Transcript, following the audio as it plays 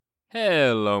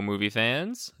Hello, movie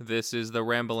fans. This is the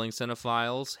Rambling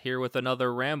Cinephiles here with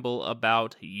another ramble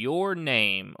about Your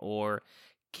Name, or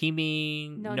Kimi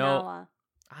No, no. Nawa.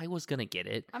 I was gonna get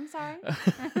it. I'm sorry.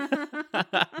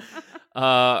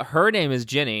 Her name is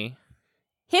Jenny,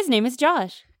 His name is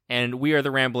Josh. and we are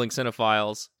the Rambling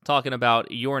Cinephiles talking about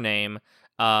Your Name,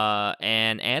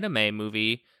 an anime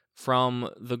movie from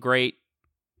the great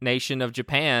nation of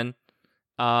Japan.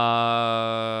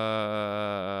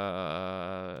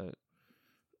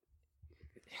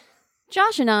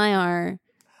 Josh and I are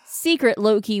secret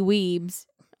low-key weebs.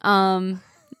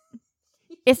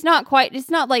 It's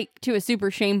not like to a super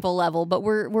shameful level, but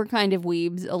we're kind of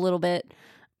weebs a little bit.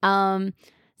 So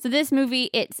this movie,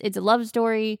 it's a love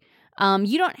story.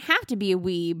 You don't have to be a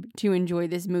weeb to enjoy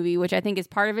this movie, which I think is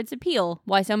part of its appeal.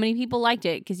 Why so many people liked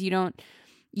it, because you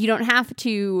don't have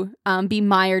to be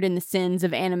mired in the sins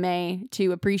of anime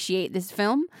to appreciate this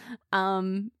film.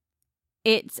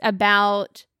 It's a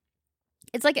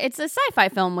sci-fi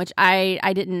film, which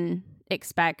I didn't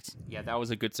expect. Yeah, that was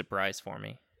a good surprise for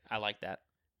me. I like that.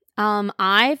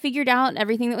 I figured out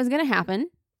everything that was going to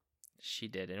happen. She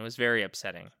did, and it was very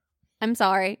upsetting. I'm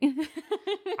sorry.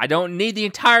 I don't need the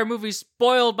entire movie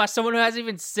spoiled by someone who hasn't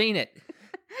even seen it.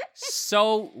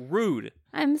 So rude.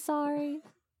 I'm sorry.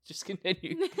 Just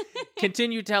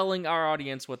continue telling our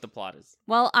audience what the plot is.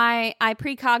 Well, I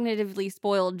precognitively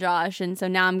spoiled Josh, and so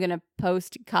now I'm going to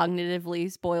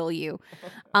post-cognitively spoil you.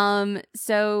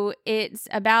 So it's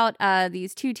about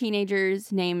these two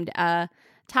teenagers named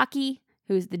Taki,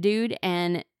 who's the dude,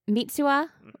 and Mitsuha,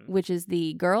 which is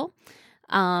the girl.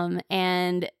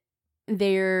 And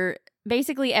they're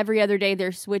basically every other day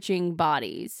they're switching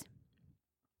bodies.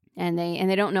 And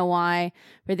they don't know why,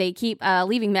 but they keep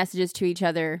leaving messages to each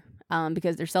other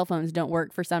because their cell phones don't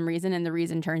work for some reason. And the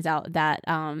reason turns out that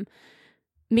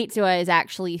Mitsuha is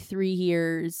actually 3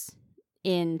 years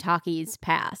in Taki's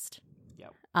past.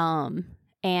 Yep.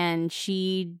 And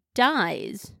she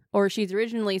dies, or she's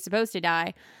originally supposed to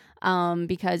die,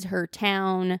 because her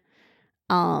town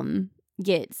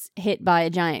gets hit by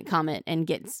a giant comet and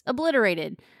gets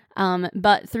obliterated.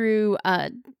 But through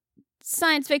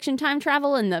science fiction time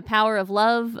travel and the power of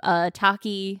love,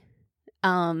 Taki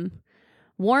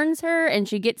warns her, and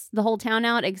she gets the whole town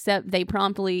out, except they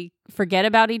promptly forget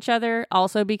about each other,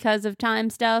 also because of time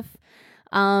stuff.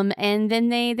 And then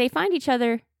they find each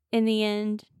other in the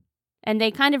end, and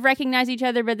they kind of recognize each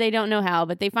other, but they don't know how,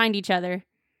 but they find each other.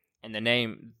 And the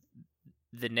name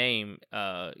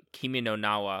Kimi no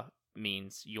Nawa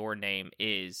means your name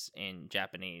is in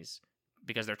Japanese,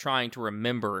 because they're trying to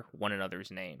remember one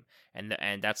another's name, and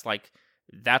that's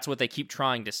what they keep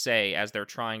trying to say as they're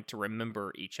trying to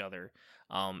remember each other,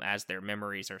 as their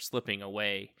memories are slipping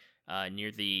away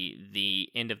near the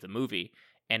end of the movie.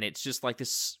 And it's just like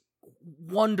this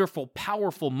wonderful,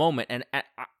 powerful moment, and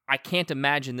I can't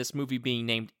imagine this movie being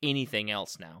named anything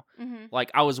else now. Mm-hmm.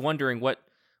 Like, I was wondering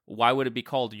why would it be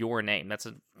called Your Name? That's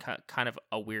a kind of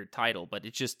a weird title, but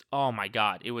it's just, oh my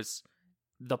god, it was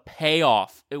the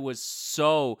payoff. It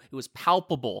was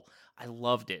palpable. I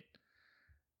loved it.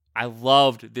 I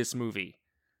loved this movie.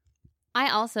 I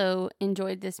also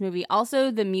enjoyed this movie.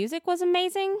 Also, the music was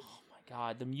amazing. Oh my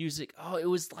god, the music. Oh, it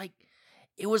was like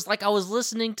I was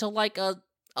listening to like a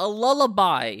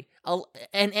lullaby,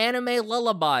 an anime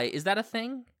lullaby. Is that a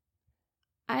thing?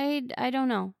 I don't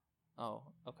know. Oh,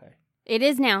 okay. It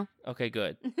is now. Okay,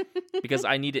 good. Because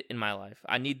I need it in my life.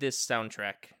 I need this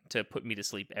soundtrack to put me to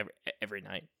sleep every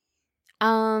night.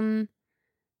 I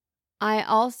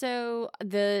also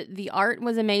the art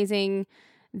was amazing.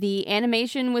 The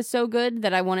animation was so good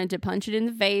that I wanted to punch it in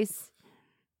the face.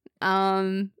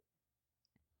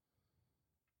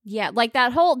 Yeah, like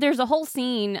there's a whole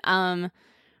scene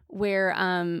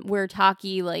where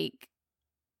Taki like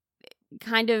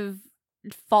kind of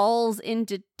falls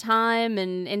into time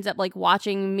and ends up like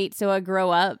watching Mitsuha grow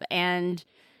up, and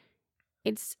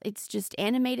it's just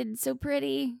animated so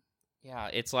pretty. Yeah,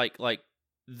 it's like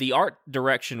the art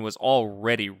direction was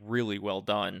already really well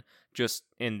done just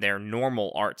in their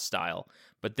normal art style,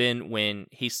 but then when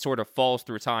he sort of falls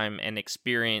through time and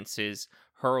experiences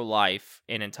her life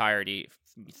in entirety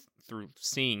through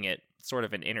seeing it, sort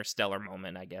of an interstellar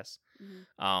moment, I guess.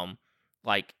 Mm-hmm.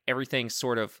 Like everything's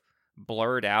sort of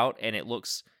blurred out, and it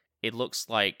looks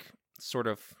like sort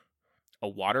of a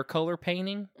watercolor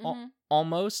painting, mm-hmm.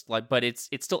 Almost like, but it's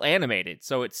still animated,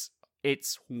 so it's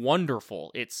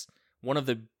wonderful. It's one of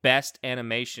the best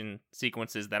animation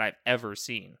sequences that I've ever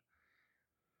seen.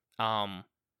 And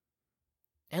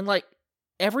like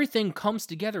everything comes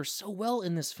together so well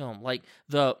in this film. Like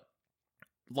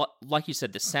like you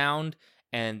said, the sound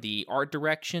and the art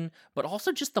direction, but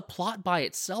also just the plot by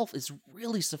itself is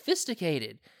really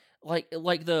sophisticated. Like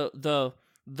the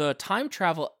time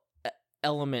travel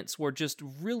elements were just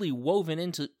really woven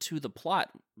into the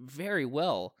plot very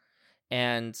well,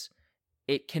 and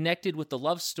it connected with the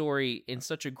love story in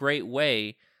such a great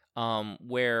way,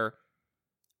 where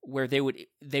they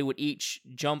would each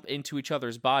jump into each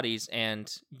other's bodies,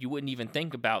 and you wouldn't even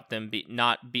think about them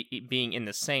being in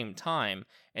the same time.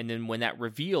 And then when that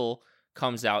reveal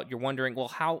comes out, you're wondering, well,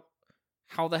 how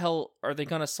the hell are they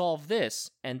going to solve this?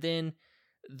 And then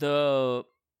the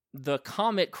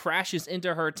comet crashes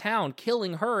into her town,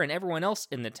 killing her and everyone else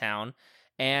in the town.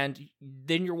 And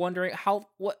then you're wondering,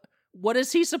 what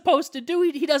is he supposed to do?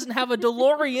 He doesn't have a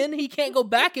DeLorean. He can't go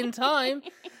back in time.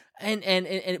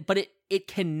 But it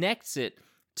connects it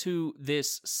to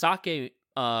this sake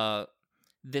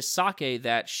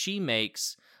that she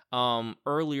makes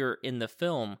earlier in the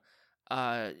film.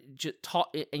 And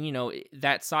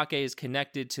that sake is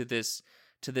connected to this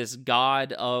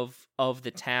god of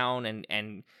the town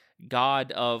and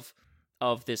god of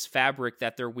this fabric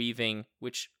that they're weaving,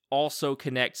 which also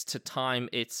connects to time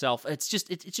itself. It's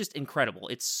just incredible.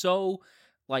 It's so,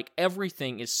 like,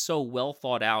 everything is so well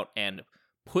thought out and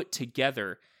put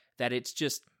together that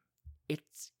it's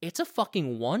a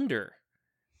fucking wonder.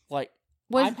 Like,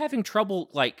 I'm having trouble,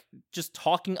 like, just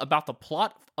talking about the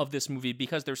plot of this movie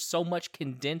because there's so much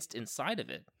condensed inside of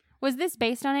it. Was this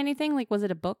based on anything? Like, was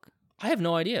it a book? I have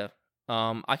no idea.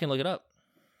 I can look it up.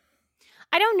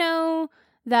 I don't know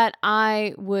that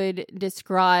I would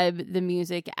describe the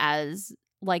music as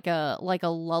like a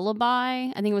lullaby.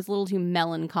 I think it was a little too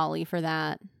melancholy for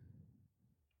that.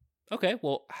 Okay,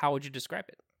 well, how would you describe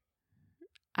it?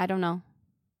 I don't know.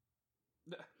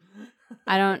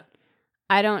 I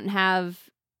don't have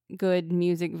good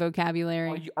music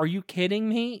vocabulary. Are you kidding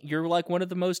me? You're like one of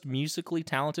the most musically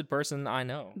talented person I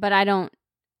know. But I don't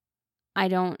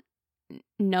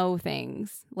know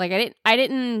things. Like, I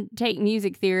didn't take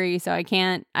music theory, so I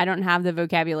don't have the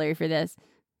vocabulary for this.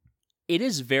 It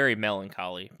is very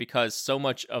melancholy because so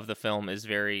much of the film is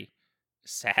very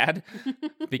sad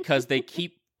because they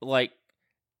keep, like,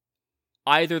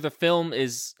 either the film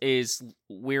is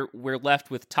we're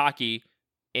left with Taki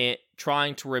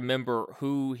trying to remember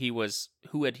who he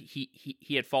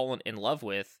had fallen in love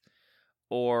with,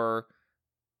 or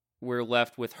we're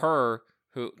left with her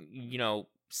who,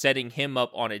 setting him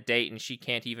up on a date, and she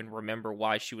can't even remember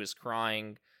why she was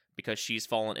crying because she's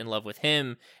fallen in love with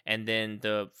him, and then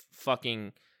the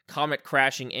fucking comet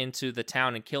crashing into the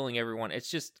town and killing everyone. It's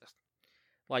just,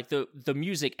 like, the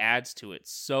music adds to it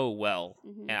so well,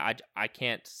 and I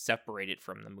can't separate it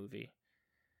from the movie.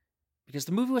 Because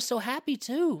the movie was so happy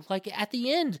too. Like, at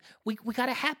the end, we got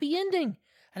a happy ending.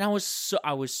 And I was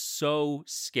so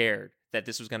scared that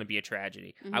this was going to be a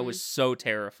tragedy. I was so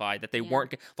terrified that they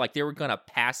weren't, like, they were going to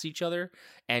pass each other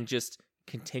and just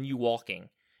continue walking.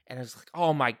 And I was like,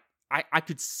 oh my, I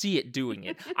could see it doing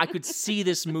it. I could see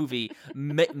this movie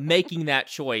making that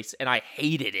choice, and I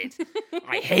hated it.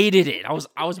 I hated it. I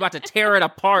was about to tear it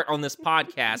apart on this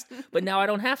podcast, but now I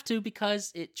don't have to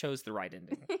because it chose the right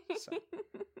ending. So.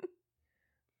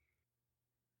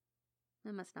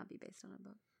 That must not be based on a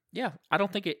book. Yeah, I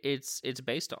don't think it's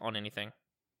based on anything.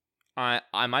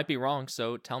 I might be wrong,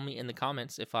 so tell me in the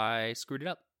comments if I screwed it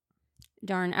up.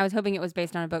 Darn, I was hoping it was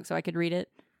based on a book so I could read it.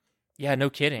 Yeah, no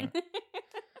kidding.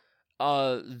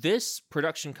 This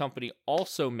production company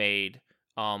also made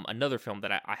another film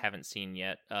that I haven't seen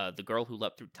yet, The Girl Who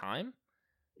Leapt Through Time.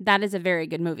 That is a very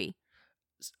good movie.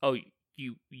 Oh,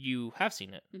 you have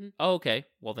seen it? Mm-hmm. Oh, okay.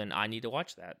 Well, then I need to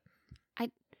watch that.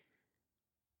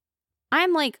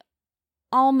 I'm like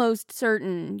almost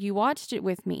certain you watched it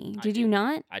with me. Did you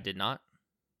not? I did not.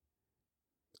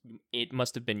 It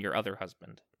must have been your other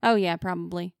husband. Oh yeah,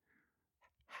 probably.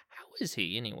 How is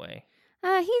he anyway?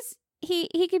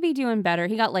 He could be doing better.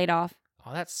 He got laid off.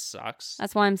 Oh, that sucks.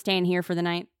 That's why I'm staying here for the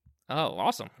night. Oh,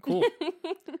 awesome. Cool.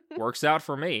 Works out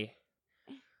for me.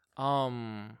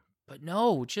 But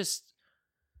no, just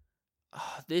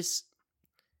this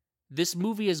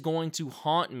movie is going to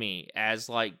haunt me as,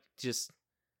 like, just,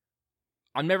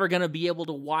 I'm never going to be able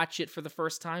to watch it for the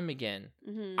first time again.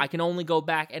 Mm-hmm. I can only go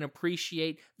back and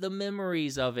appreciate the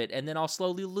memories of it, and then I'll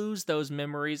slowly lose those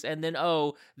memories, and then,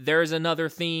 oh, there's another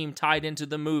theme tied into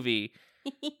the movie.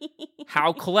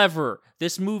 How clever.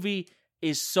 This movie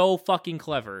is so fucking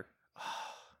clever.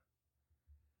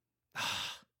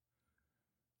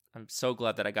 I'm so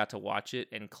glad that I got to watch it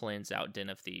and cleanse out Den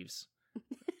of Thieves.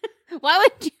 Why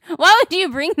would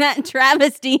you bring that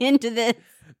travesty into this?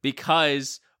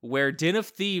 Because where Den of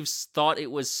Thieves thought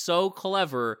it was so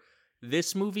clever,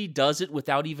 this movie does it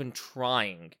without even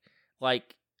trying.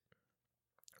 like,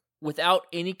 without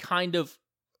any kind of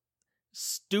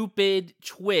stupid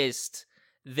twist,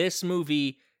 this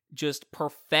movie just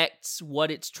perfects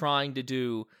what it's trying to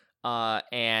do,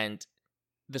 and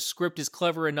the script is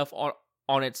clever enough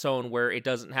on its own where it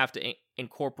doesn't have to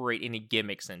incorporate any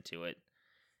gimmicks into it.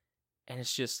 And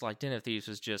it's just like Den of Thieves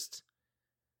was just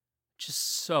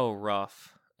so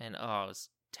rough, and it was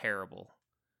terrible.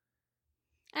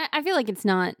 I feel like it's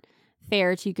not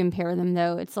fair to compare them,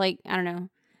 though. It's like, I don't know.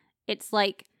 It's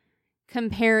like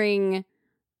comparing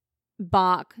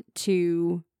Bach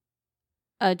to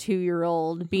a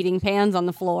 2-year-old beating pans on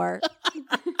the floor.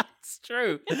 It's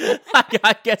true.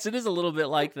 I guess it is a little bit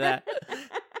like that.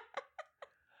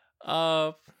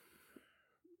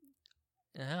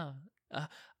 Yeah.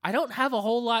 I don't have a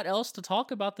whole lot else to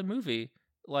talk about the movie.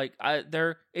 Like,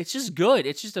 it's just good.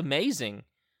 It's just amazing.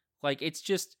 Like, it's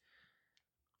just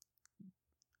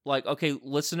like, okay,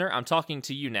 listener, I'm talking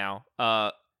to you now.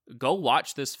 Go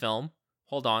watch this film.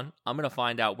 Hold on. I'm going to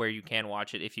find out where you can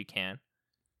watch it if you can.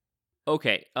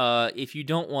 Okay, if you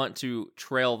don't want to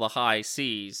trail the high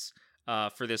seas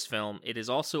for this film, it is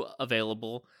also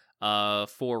available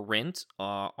for rent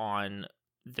on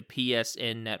the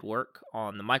PSN network,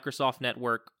 on the Microsoft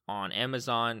network, on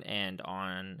Amazon, and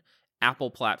on Apple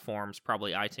platforms,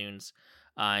 probably iTunes.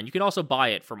 And you can also buy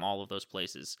it from all of those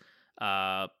places.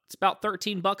 It's about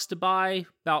 $13 to buy,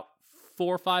 about $4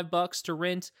 or $5 to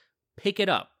rent. Pick it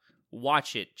up,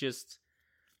 watch it, just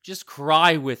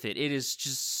cry with it. It is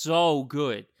just so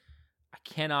good. I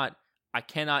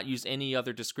cannot use any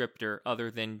other descriptor other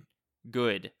than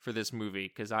good for this movie,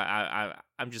 because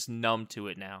I'm just numb to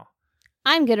it now.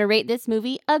 I'm gonna rate this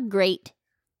movie a great.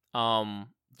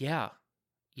 Yeah,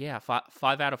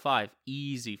 5 out of 5,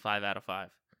 easy 5 out of 5.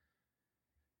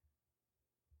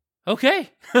 Okay.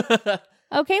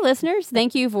 Okay, listeners,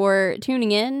 thank you for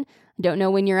tuning in. Don't know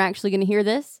when you're actually gonna hear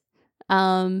this.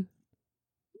 How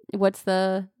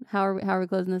are we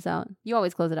closing this out? You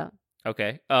always close it out.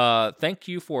 Okay. Thank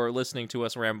you for listening to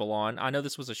us ramble on. I know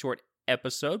this was a short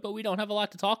episode, but we don't have a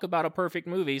lot to talk about a perfect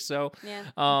movie, so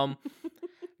yeah.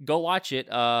 Go watch it.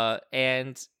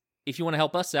 And if you want to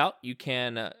help us out, you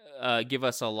can give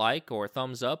us a like or a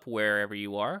thumbs up wherever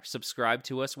you are. Subscribe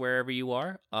to us wherever you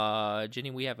are. Jenny,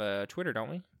 we have a Twitter,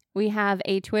 don't we? We have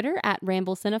a Twitter at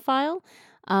Ramble Cinephile.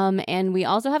 And we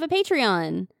also have a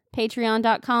Patreon.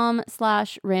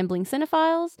 Patreon.com/Rambling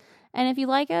Cinephiles. And if you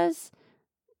like us,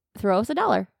 throw us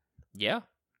 $1. Yeah,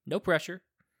 no pressure.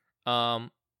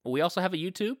 We also have a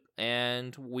YouTube,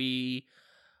 and we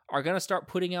are going to start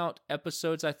putting out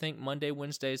episodes, I think, Monday,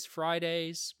 Wednesdays,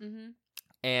 Fridays,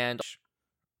 and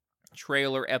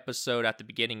trailer episode at the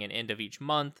beginning and end of each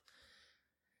month.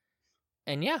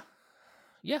 And yeah.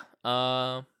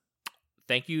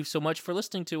 Thank you so much for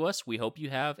listening to us. We hope you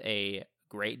have a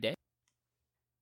great day.